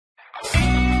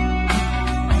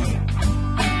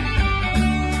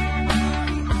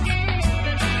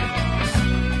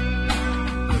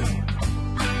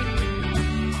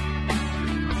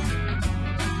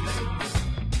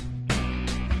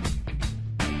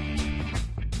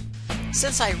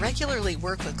Since I regularly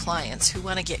work with clients who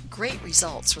want to get great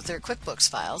results with their QuickBooks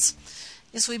files,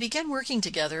 as we begin working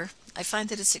together, I find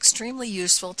that it's extremely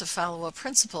useful to follow a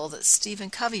principle that Stephen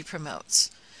Covey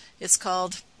promotes. It's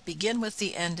called begin with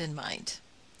the end in mind.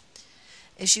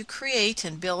 As you create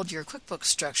and build your QuickBooks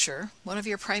structure, one of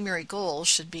your primary goals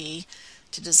should be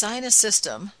to design a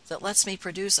system that lets me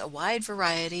produce a wide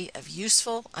variety of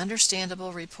useful,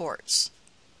 understandable reports.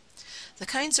 The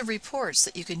kinds of reports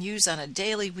that you can use on a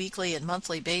daily, weekly, and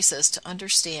monthly basis to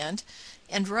understand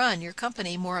and run your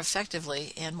company more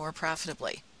effectively and more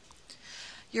profitably.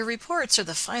 Your reports are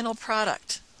the final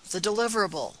product, the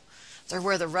deliverable. They're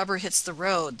where the rubber hits the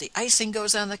road, the icing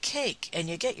goes on the cake, and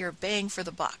you get your bang for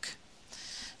the buck.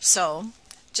 So,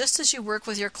 just as you work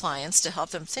with your clients to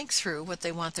help them think through what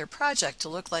they want their project to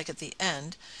look like at the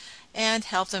end, and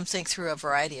help them think through a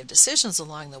variety of decisions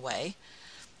along the way,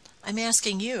 I'm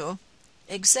asking you,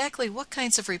 exactly what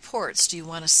kinds of reports do you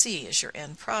want to see as your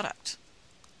end product?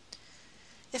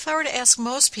 If I were to ask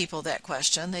most people that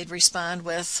question, they'd respond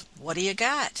with, "What do you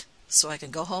got?" so I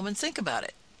can go home and think about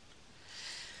it.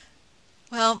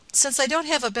 Well, since I don't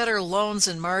have a Better Loans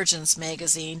and Margins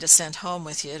magazine to send home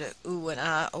with you to ooh and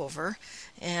ah over,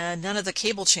 and none of the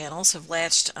cable channels have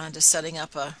latched onto setting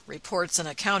up a reports and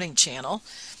accounting channel,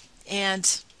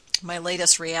 and my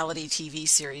latest reality TV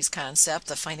series concept,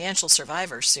 the Financial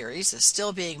Survivor series, is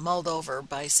still being mulled over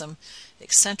by some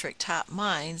eccentric top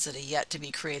minds at a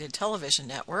yet-to-be-created television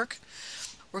network,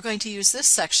 we're going to use this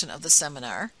section of the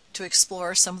seminar to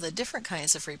explore some of the different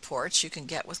kinds of reports you can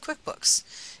get with QuickBooks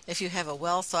if you have a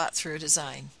well-thought-through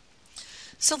design.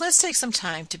 So let's take some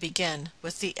time to begin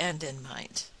with the end in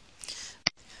mind.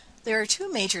 There are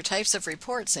two major types of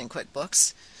reports in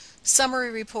QuickBooks: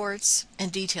 summary reports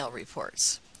and detail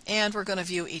reports. And we're going to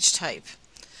view each type,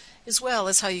 as well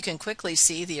as how you can quickly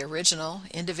see the original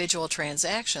individual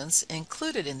transactions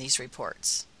included in these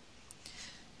reports.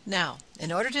 Now,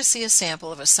 in order to see a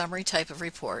sample of a summary type of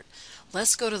report,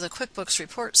 let's go to the QuickBooks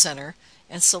Report Center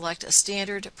and select a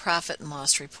standard profit and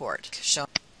loss report.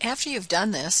 After you've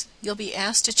done this, you'll be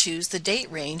asked to choose the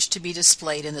date range to be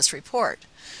displayed in this report.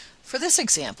 For this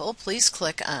example, please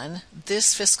click on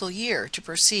This Fiscal Year to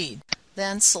proceed.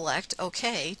 Then select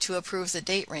OK to approve the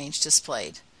date range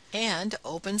displayed. And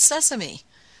open Sesame.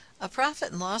 A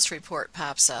profit and loss report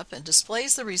pops up and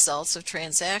displays the results of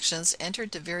transactions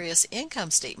entered to various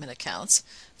income statement accounts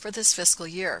for this fiscal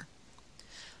year.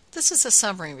 This is a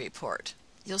summary report.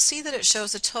 You'll see that it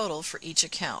shows a total for each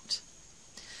account.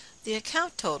 The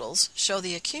account totals show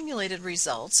the accumulated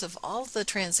results of all of the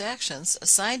transactions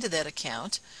assigned to that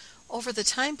account over the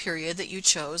time period that you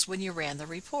chose when you ran the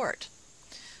report.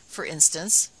 For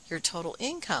instance, your total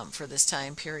income for this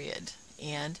time period,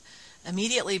 and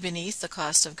immediately beneath the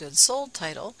cost of goods sold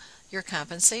title, your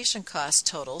compensation cost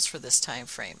totals for this time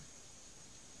frame.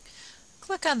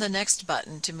 Click on the Next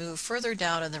button to move further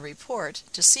down in the report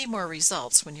to see more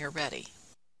results when you're ready.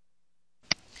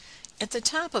 At the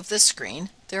top of this screen,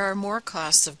 there are more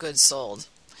costs of goods sold.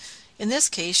 In this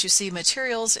case, you see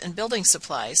materials and building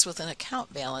supplies with an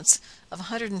account balance of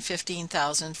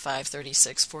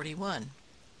 $115,536.41.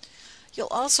 You'll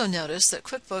also notice that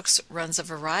QuickBooks runs a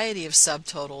variety of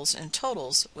subtotals and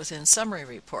totals within summary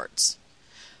reports.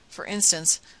 For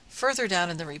instance, further down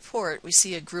in the report, we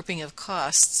see a grouping of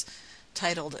costs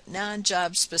titled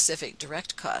Non-Job Specific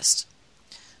Direct Cost.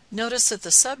 Notice that the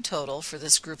subtotal for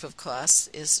this group of costs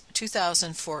is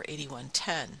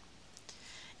 $2,481.10.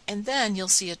 And then you'll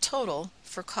see a total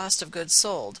for cost of goods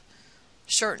sold,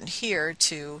 shortened here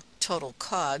to total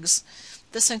COGS.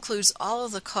 This includes all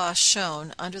of the costs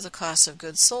shown under the cost of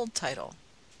goods sold title.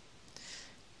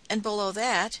 And below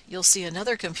that, you'll see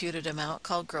another computed amount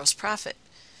called gross profit.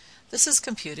 This is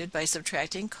computed by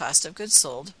subtracting cost of goods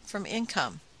sold from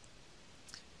income.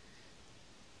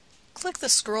 Click the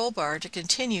scroll bar to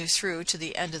continue through to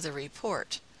the end of the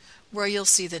report, where you'll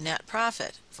see the net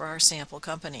profit for our sample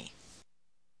company.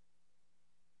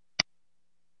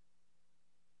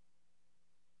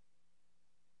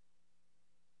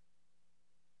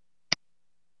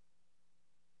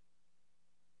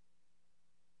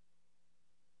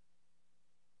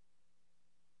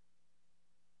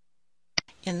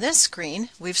 In this screen,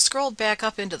 we've scrolled back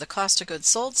up into the cost of goods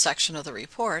sold section of the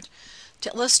report to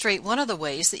illustrate one of the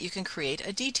ways that you can create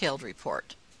a detailed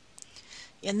report.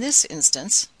 In this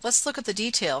instance, let's look at the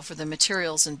detail for the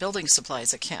materials and building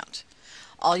supplies account.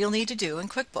 All you'll need to do in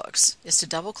QuickBooks is to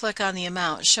double-click on the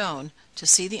amount shown to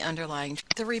see the underlying.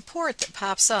 The report that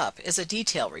pops up is a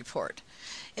detail report.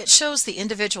 It shows the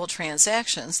individual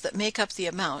transactions that make up the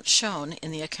amount shown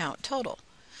in the account total.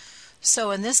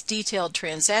 So in this detailed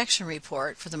transaction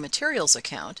report for the materials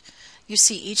account, you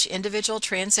see each individual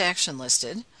transaction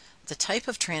listed, the type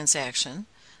of transaction,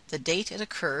 the date it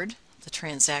occurred, the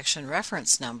transaction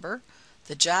reference number,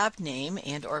 the job name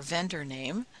and or vendor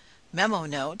name, memo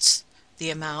notes,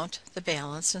 the amount, the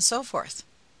balance, and so forth.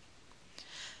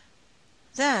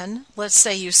 Then, let's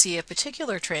say you see a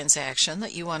particular transaction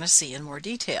that you want to see in more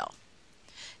detail.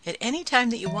 At any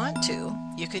time that you want to,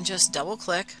 you can just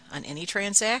double-click on any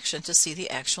transaction to see the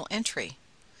actual entry.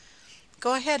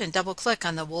 Go ahead and double-click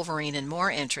on the Wolverine and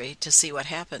More entry to see what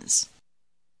happens.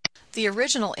 The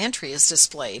original entry is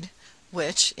displayed,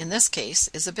 which, in this case,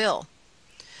 is a bill.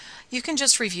 You can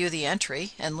just review the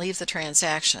entry and leave the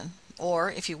transaction,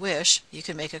 or, if you wish, you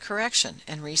can make a correction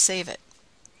and resave it.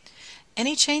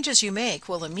 Any changes you make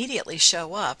will immediately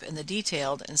show up in the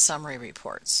detailed and summary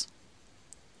reports.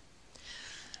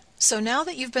 So now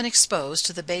that you've been exposed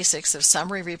to the basics of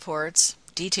summary reports,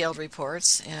 detailed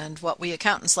reports, and what we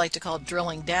accountants like to call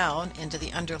drilling down into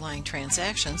the underlying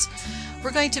transactions,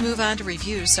 we're going to move on to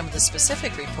review some of the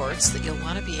specific reports that you'll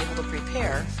want to be able to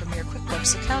prepare from your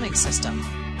QuickBooks accounting system.